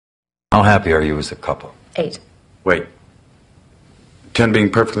How happy are you as a couple? 8. Wait. 10 being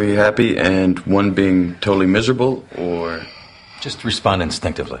perfectly happy and 1 being totally miserable, or? Just respond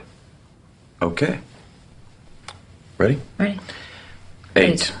instinctively. Okay. Ready? Ready.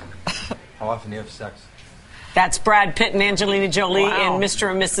 8. How often do you have sex? That's Brad Pitt and Angelina Jolie Wow. and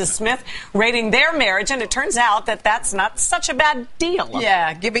Mr. and Mrs. Smith rating their marriage, and it turns out that that's not such a bad deal.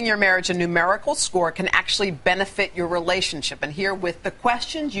 Yeah, giving your marriage a numerical score can actually benefit your relationship. And here with the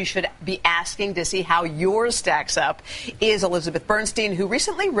questions you should be asking to see how yours stacks up is Elizabeth Bernstein, who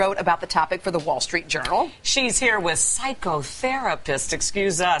recently wrote about the topic for the Wall Street Journal. She's here with psychotherapist,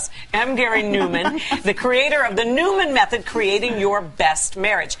 excuse us, M. Gary Neuman, the creator of the Neuman Method, creating your best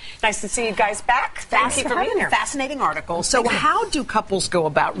marriage. Nice to see you guys back. Thank you for being here. Fascinating article. So how do couples go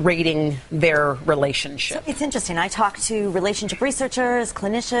about rating their relationship? So it's interesting. I talked to relationship researchers,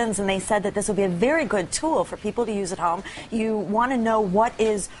 clinicians, and they said that this would be a very good tool for people to use at home. You want to know what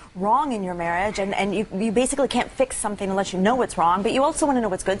is wrong in your marriage, and you basically can't fix something unless you know what's wrong, but you also want to know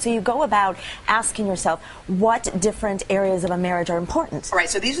what's good. So you go about asking yourself what different areas of a marriage are important. All right,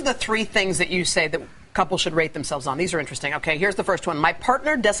 so these are the 3 things that you say that couples should rate themselves on. These are interesting. Okay, here's the first one. My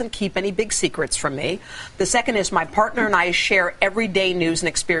partner doesn't keep any big secrets from me. The second is my partner and I share everyday news and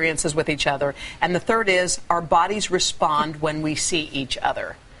experiences with each other. And the third is our bodies respond when we see each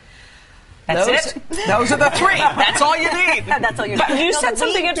other. That's Those are the 3. That's all you need. That's all you But need. you said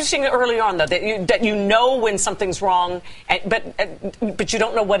something interesting early on, though, that you know when something's wrong, but you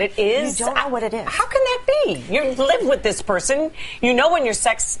don't know what it is. You don't know what it is. How can that be? You live with this person. You know when your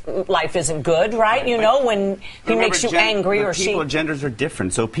sex life isn't good, right? You know when he makes you angry or she. People, genders are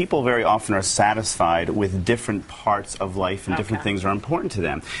different, so people very often are satisfied with different parts of life and different things are important to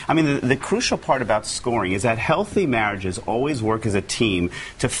them. I mean, the crucial part about scoring is that healthy marriages always work as a team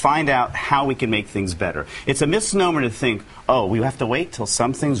to find out how we can make things better. It's a misnomer to think, oh, we have to wait till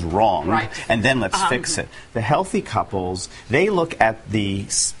something's wrong and then let's fix it. The healthy couples, they look at the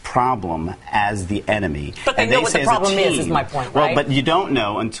problem as the enemy. But they know what the problem is my point, well, right? but you don't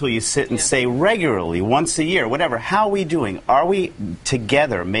know until you sit and say regularly, once a year, whatever, how are we doing? Are we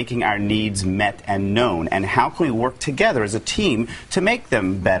together making our needs met and known? And how can we work together as a team to make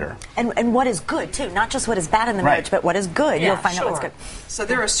them better? And what is good, too. Not just what is bad in the marriage, but what is good. Yeah, You'll find out what's good. So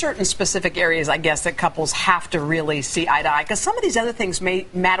there are certain specific areas, I guess, that couples have to really see eye to eye. Because some of these other things may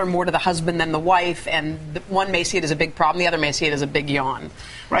matter more to the husband than the wife, and one may see it as a big problem, the other may see it as a big yawn.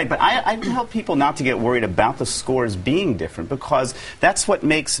 Right, but I tell people not to get worried about the scores being different, because that's what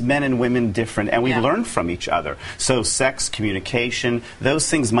makes men and women different, and we learn from each other. So sex, communication, those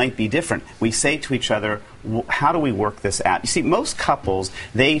things might be different. We say to each other, how do we work this out? You see, most couples,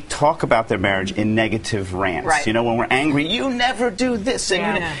 they talk about their marriage in negative rants. Right. You know, when we're angry, you never do this.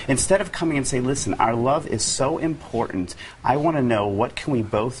 And instead of coming and say, listen, our love is so important. I want to know, what can we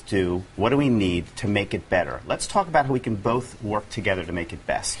both do? What do we need to make it better? Let's talk about how we can both work together to make it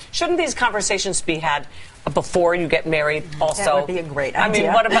best. Shouldn't these conversations be had before you get married also? That would be a great idea. I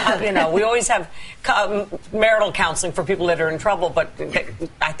mean, what about, you know, we always have marital counseling for people that are in trouble, but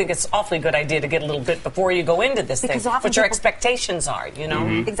I think it's awfully good idea to get a little bit before you go into this thing, what your expectations are, you know?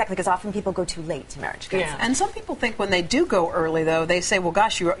 Exactly, because often people go too late to marriage counseling. Yeah. And some people think when they do go early, though, they say, well,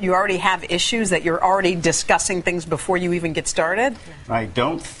 gosh, you already have issues, that you're already discussing things before you even get started. Right.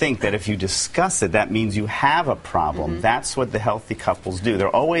 Don't think that if you discuss it, that means you have a problem. That's what the healthy couples do. They're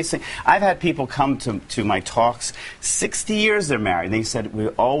always saying, I've had people come to my talks, 60 years they're married, and they said, we're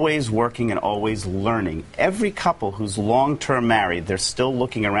always working and always learning. Every couple who's long-term married, they're still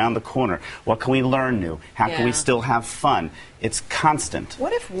looking around the corner. What can we learn new? How can we still have fun? It's constant.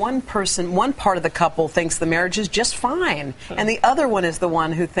 What if one part of the couple thinks the marriage is just fine, and the other one is the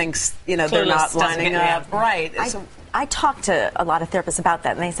one who thinks, you know, they're not lining up? Right. I talked to a lot of therapists about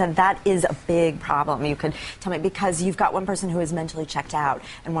that, and they said that is a big problem. You could tell me, because you've got one person who is mentally checked out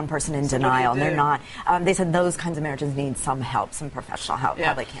and one person in denial, and they're not. They said those kinds of marriages need some help, some professional help.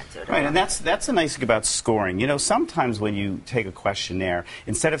 Probably can't do it. Right, and that's the nice thing about scoring. You know, sometimes when you take a questionnaire,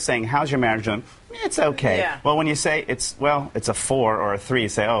 instead of saying, how's your marriage doing? It's okay. Well, when you say it's a 4 or a 3, you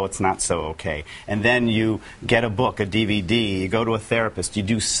say, oh, it's not so okay. And then you get a book, a DVD, you go to a therapist, you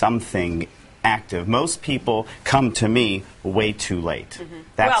do something active. Most people come to me way too late.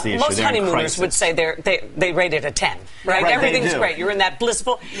 That's the issue. Most honeymooners would say they rate it a 10, right? Everything's great. You're in that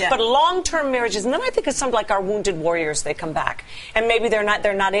blissful. But long-term marriages, and then I think of some like our wounded warriors, they come back, and maybe they're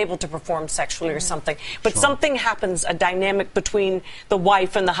not able to perform sexually or something. But something happens, a dynamic between the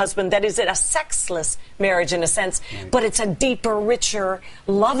wife and the husband that is a sexless marriage in a sense, but it's a deeper, richer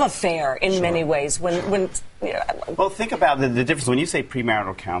love affair in many ways. Well, think about the difference. When you say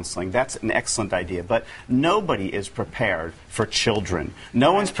premarital counseling, that's an excellent idea, but nobody is prepared prepared for children.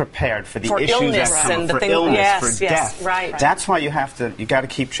 No one's prepared for the For issues illness that come and the for thing- illness, yes, for yes, death. right. That's why you got to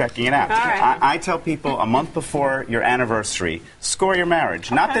keep checking it out. right. I tell people a month before your anniversary, score your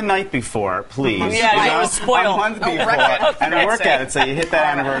marriage. Not the night before, please. Yeah, You you know, will spoil. a month before, and work at it so you hit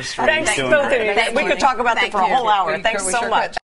that anniversary. Thanks doing both of great. you. Thank We you. could talk about that Thank for a you. whole hour. We Thanks sure so could. much.